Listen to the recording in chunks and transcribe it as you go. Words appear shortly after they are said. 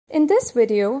In this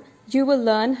video, you will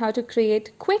learn how to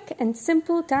create quick and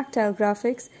simple tactile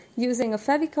graphics using a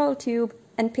Fevicol tube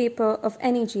and paper of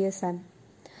any GSM.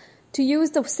 To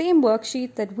use the same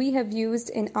worksheet that we have used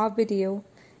in our video,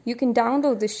 you can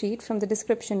download the sheet from the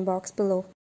description box below.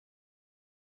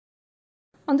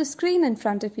 On the screen in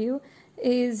front of you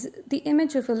is the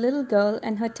image of a little girl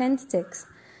and her 10 sticks.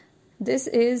 This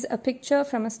is a picture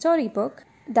from a storybook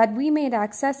that we made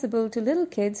accessible to little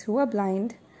kids who are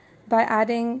blind by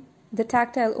adding the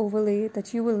tactile overlay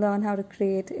that you will learn how to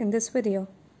create in this video.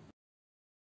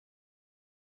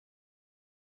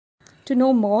 To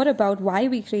know more about why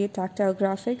we create tactile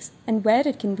graphics and where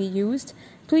it can be used,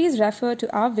 please refer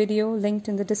to our video linked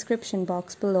in the description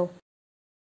box below.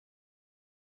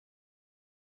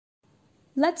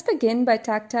 Let's begin by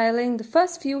tactiling the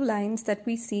first few lines that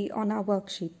we see on our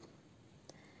worksheet.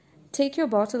 Take your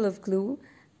bottle of glue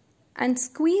and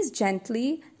squeeze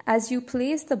gently as you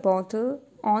place the bottle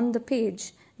on the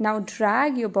page. Now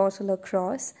drag your bottle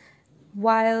across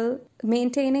while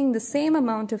maintaining the same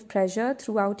amount of pressure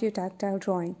throughout your tactile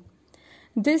drawing.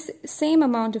 This same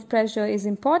amount of pressure is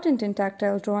important in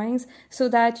tactile drawings so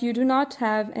that you do not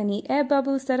have any air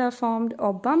bubbles that are formed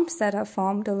or bumps that are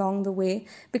formed along the way,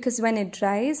 because when it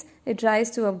dries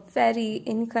to a very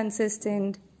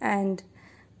inconsistent and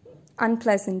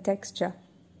unpleasant texture.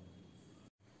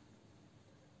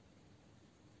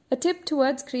 A tip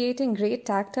towards creating great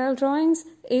tactile drawings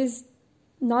is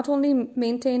not only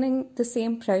maintaining the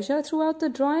same pressure throughout the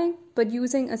drawing, but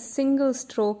using a single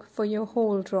stroke for your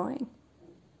whole drawing.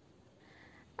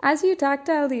 As you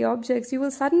tactile the objects, you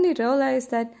will suddenly realize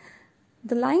that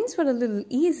the lines were a little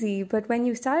easy, but when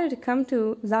you started to come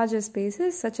to larger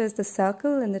spaces, such as the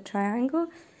circle and the triangle,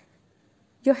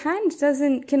 your hand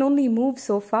can only move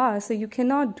so far, so you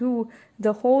cannot do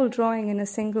the whole drawing in a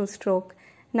single stroke.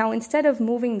 Now, instead of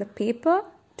moving the paper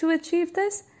to achieve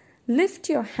this, lift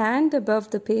your hand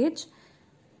above the page,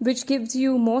 which gives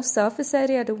you more surface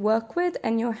area to work with,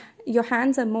 and your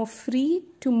hands are more free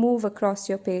to move across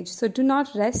your page. So do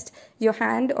not rest your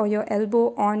hand or your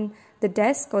elbow on the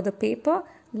desk or the paper.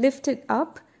 Lift it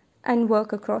up and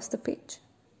work across the page.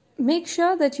 Make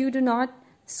sure that you do not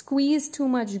squeeze too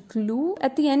much glue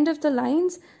at the end of the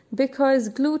lines, because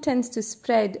glue tends to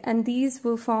spread and these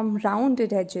will form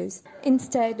rounded edges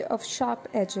instead of sharp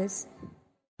edges.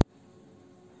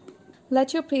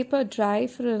 Let your paper dry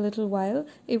for a little while.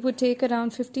 It would take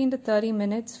around 15 to 30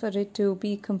 minutes for it to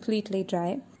be completely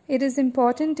dry. It is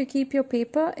important to keep your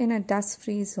paper in a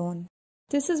dust-free zone.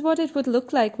 This is what it would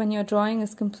look like when your drawing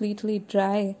is completely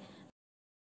dry.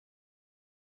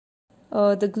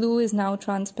 The glue is now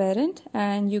transparent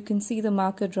and you can see the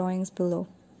marker drawings below.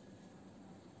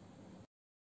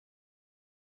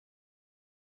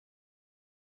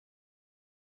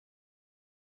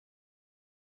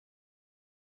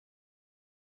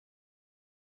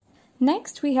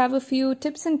 Next, we have a few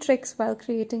tips and tricks while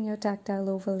creating your tactile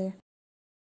overlay.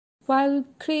 While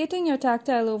creating your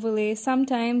tactile overlay,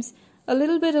 sometimes a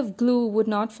little bit of glue would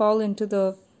not fall into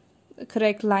the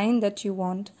correct line that you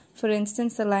want. For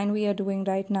instance, the line we are doing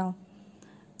right now.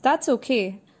 That's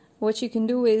okay. What you can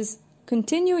do is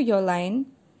continue your line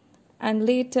and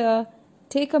later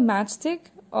take a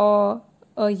matchstick or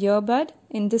a earbud.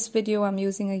 In this video, I'm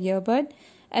using a earbud,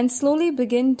 and slowly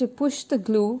begin to push the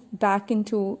glue back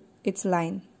into its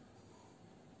line.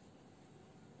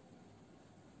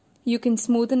 You can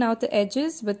smoothen out the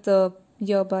edges with the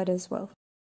earbud as well.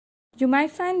 You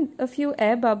might find a few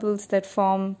air bubbles that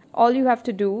form. All you have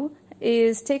to do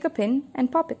is take a pin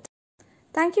and pop it.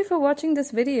 Thank you for watching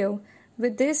this video.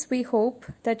 With this, we hope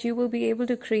that you will be able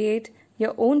to create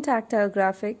your own tactile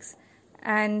graphics,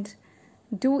 and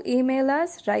do email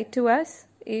us, write to us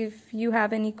if you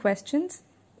have any questions,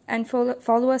 and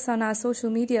follow us on our social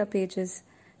media pages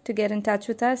to get in touch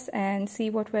with us and see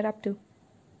what we're up to.